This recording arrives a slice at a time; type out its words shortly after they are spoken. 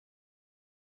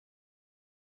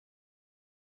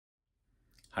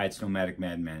Hi, it's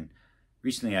nomadicMadman.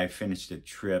 Recently, I finished a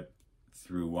trip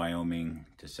through Wyoming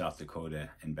to South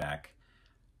Dakota and back.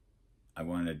 I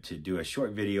wanted to do a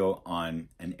short video on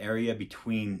an area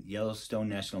between Yellowstone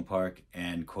National Park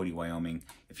and Cody, Wyoming.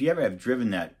 If you ever have driven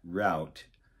that route,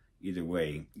 either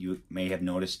way, you may have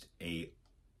noticed a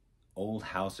old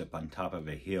house up on top of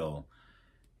a hill.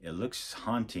 It looks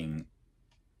haunting.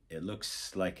 It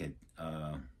looks like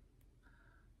I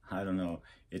don't know.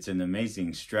 It's an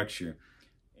amazing structure.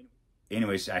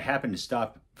 Anyways, I happened to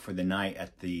stop for the night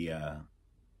at a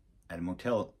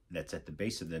motel that's at the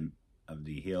base of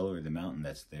the hill or the mountain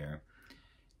that's there.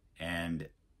 And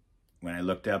when I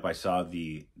looked up, I saw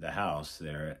the house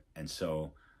there, and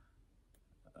so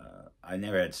I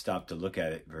never had stopped to look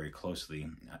at it very closely.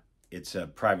 It's a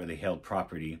privately held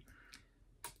property,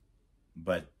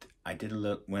 but I did a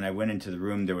look. When I went into the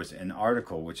room, there was an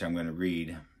article which I'm going to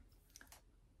read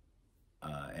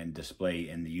and display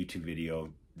in the YouTube video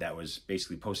that was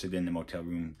basically posted in the motel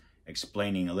room,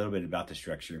 explaining a little bit about the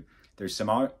structure. There's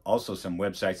also some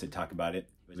websites that talk about it.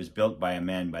 It was built by a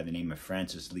man by the name of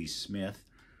Francis Lee Smith,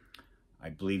 I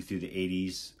believe through the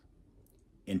 80s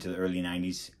into the early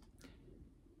 90s.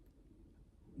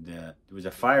 There was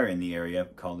a fire in the area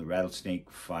called the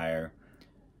Rattlesnake Fire,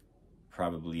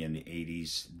 probably in the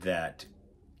 80s, that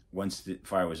once the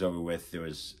fire was over with,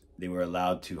 they were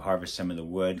allowed to harvest some of the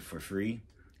wood for free.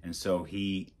 And so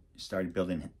he started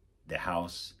building the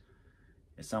house.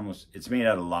 It's made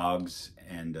out of logs,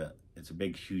 and it's a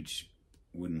big, huge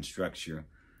wooden structure.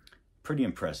 Pretty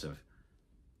impressive.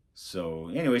 So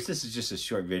anyways, this is just a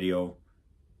short video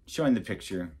showing the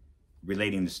picture,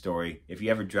 relating the story. If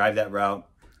you ever drive that route,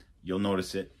 you'll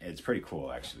notice it. It's pretty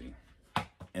cool, actually.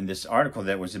 And this article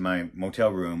that was in my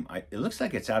motel room, it looks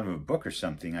like it's out of a book or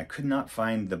something. I could not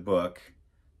find the book,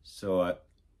 so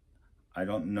I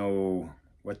don't know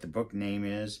what the book name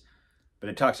is, but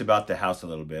it talks about the house a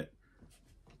little bit.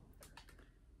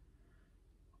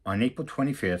 On April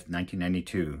 25th,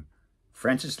 1992,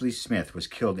 Francis Lee Smith was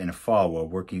killed in a fall while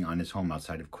working on his home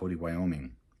outside of Cody,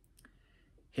 Wyoming.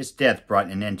 His death brought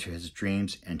an end to his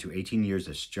dreams and to 18 years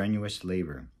of strenuous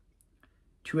labor.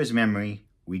 To his memory,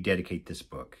 we dedicate this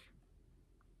book.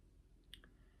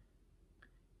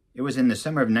 It was in the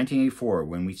summer of 1984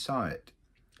 when we saw it.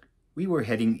 We were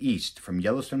heading east from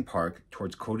Yellowstone Park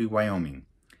towards Cody, Wyoming,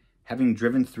 having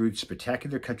driven through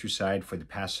spectacular countryside for the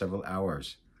past several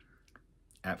hours.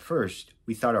 At first,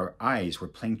 we thought our eyes were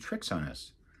playing tricks on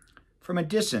us. From a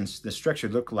distance, the structure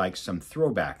looked like some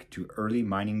throwback to early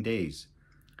mining days.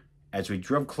 As we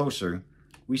drove closer,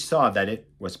 we saw that it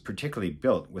was particularly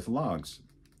built with logs.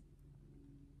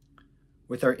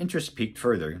 With our interest piqued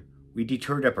further, we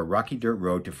detoured up a rocky dirt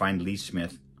road to find Lee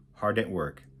Smith hard at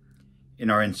work. In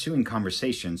our ensuing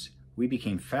conversations, we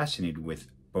became fascinated with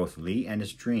both Lee and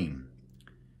his dream.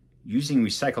 Using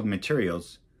recycled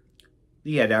materials,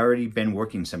 Lee had already been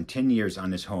working some 10 years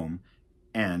on his home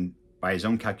and, by his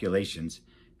own calculations,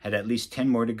 had at least 10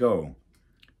 more to go.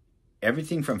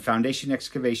 Everything from foundation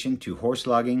excavation to horse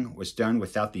logging was done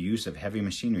without the use of heavy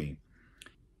machinery.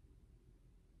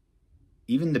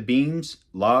 Even the beams,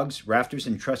 logs, rafters,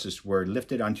 and trusses were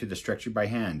lifted onto the structure by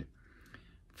hand.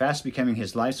 Fast becoming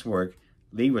his life's work,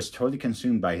 Lee was totally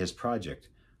consumed by his project,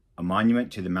 a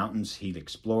monument to the mountains he'd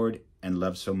explored and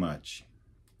loved so much.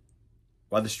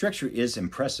 While the structure is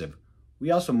impressive, we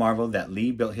also marvel that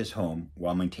Lee built his home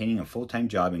while maintaining a full-time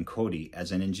job in Cody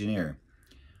as an engineer.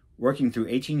 Working through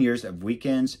 18 years of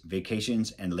weekends,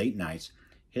 vacations, and late nights,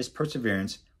 his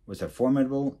perseverance was as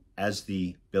formidable as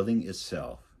the building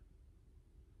itself.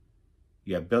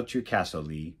 You have built your castle,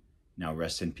 Lee. Now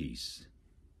rest in peace.